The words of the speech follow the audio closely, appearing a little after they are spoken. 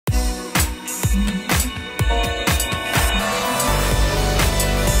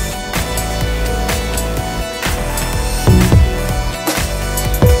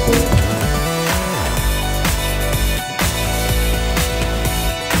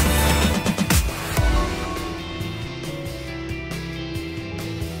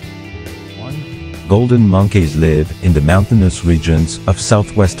golden monkeys live in the mountainous regions of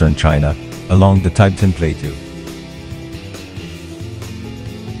southwestern China, along the Tibetan Plateau.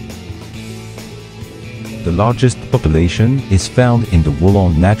 The largest population is found in the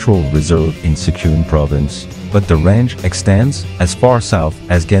Wulong Natural Reserve in Sichuan Province, but the range extends as far south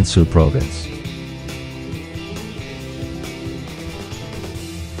as Gansu Province.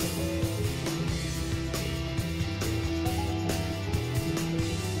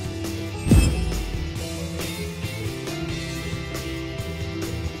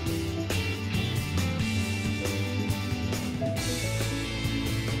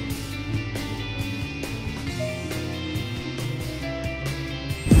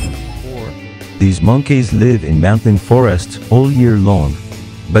 These monkeys live in mountain forests all year long,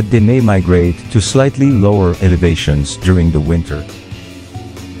 but they may migrate to slightly lower elevations during the winter.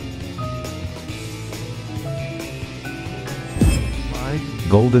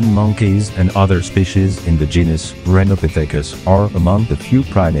 Golden monkeys and other species in the genus Rhinopithecus are among the few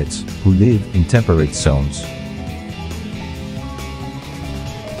primates who live in temperate zones.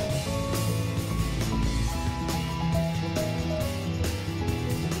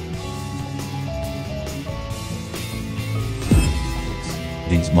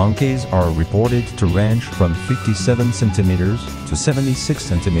 These monkeys are reported to range from 57 centimeters to 76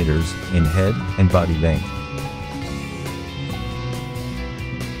 centimeters in head and body length.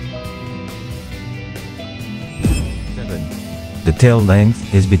 The tail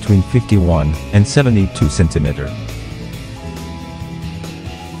length is between 51 and 72 centimeters.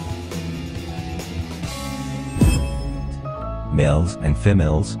 Males and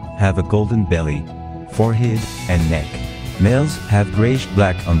females have a golden belly, forehead, and neck. Males have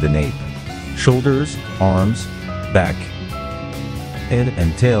grayish-black on the nape, shoulders, arms, back, head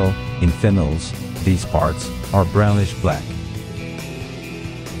and tail. In females, these parts are brownish-black.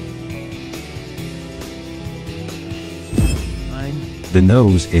 The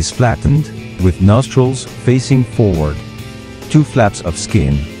nose is flattened, with nostrils facing forward. Two flaps of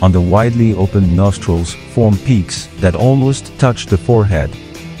skin on the widely open nostrils form peaks that almost touch the forehead.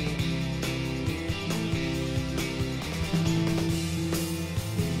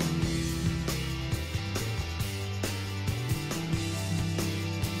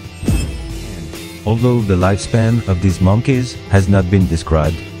 Although the lifespan of these monkeys has not been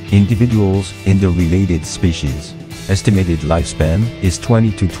described, individuals in the related species estimated lifespan is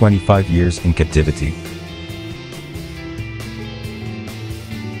 20 to 25 years in captivity.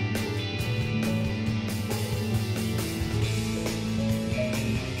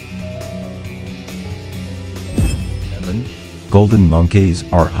 Golden monkeys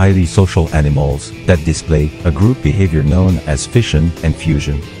are highly social animals that display a group behavior known as fission and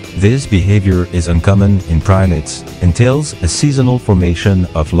fusion. This behavior is uncommon in primates, entails a seasonal formation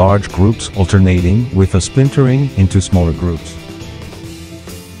of large groups alternating with a splintering into smaller groups.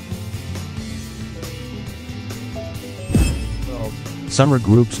 Summer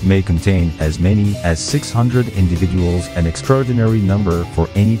groups may contain as many as 600 individuals, an extraordinary number for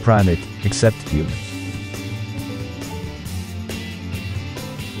any primate except humans.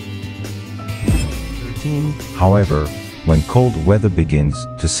 However, when cold weather begins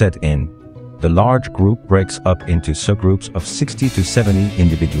to set in, the large group breaks up into subgroups of 60 to 70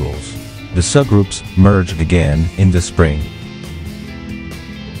 individuals. The subgroups merge again in the spring.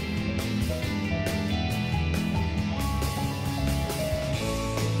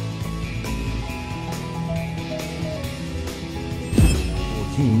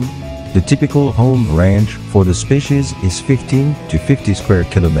 The typical home range for the species is 15 to 50 square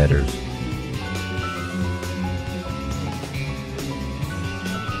kilometers.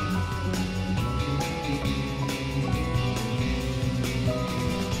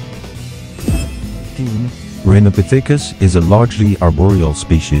 Rhinopithecus is a largely arboreal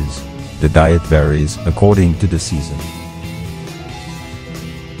species. The diet varies according to the season.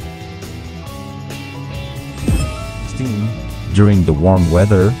 During the warm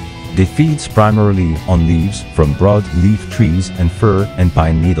weather, they feed primarily on leaves from broad-leaf trees and fir and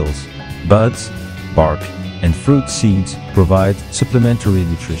pine needles. Buds, bark, and fruit seeds provide supplementary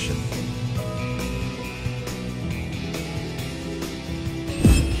nutrition.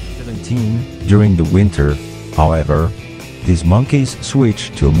 During the winter, however, these monkeys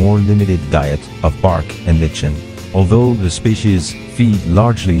switch to a more limited diet of bark and lichen. Although the species feed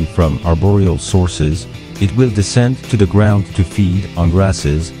largely from arboreal sources, it will descend to the ground to feed on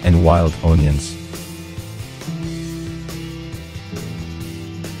grasses and wild onions.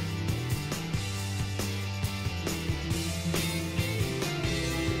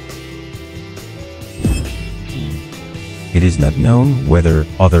 It is not known whether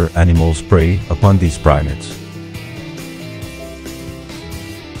other animals prey upon these primates.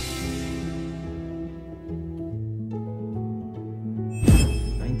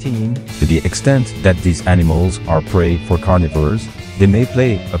 To the extent that these animals are prey for carnivores, they may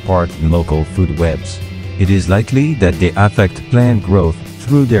play a part in local food webs. It is likely that they affect plant growth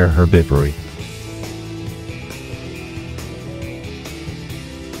through their herbivory.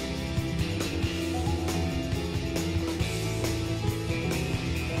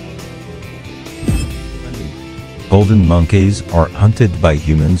 Golden monkeys are hunted by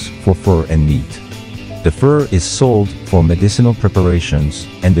humans for fur and meat. The fur is sold for medicinal preparations,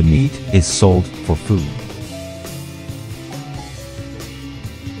 and the meat is sold for food.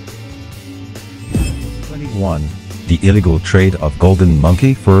 The illegal trade of golden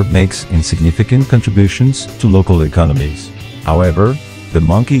monkey fur makes insignificant contributions to local economies. However, the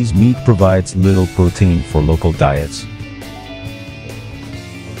monkey's meat provides little protein for local diets.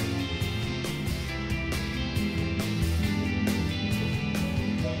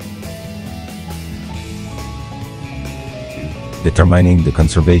 Determining the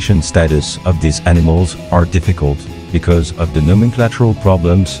conservation status of these animals are difficult because of the nomenclatural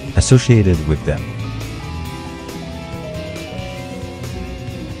problems associated with them.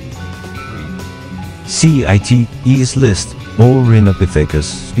 CITE is list all Rhinopithecus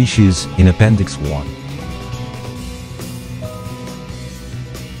species in Appendix 1.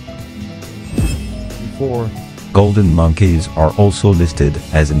 Golden monkeys are also listed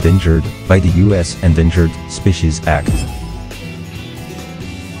as endangered by the U.S. Endangered Species Act.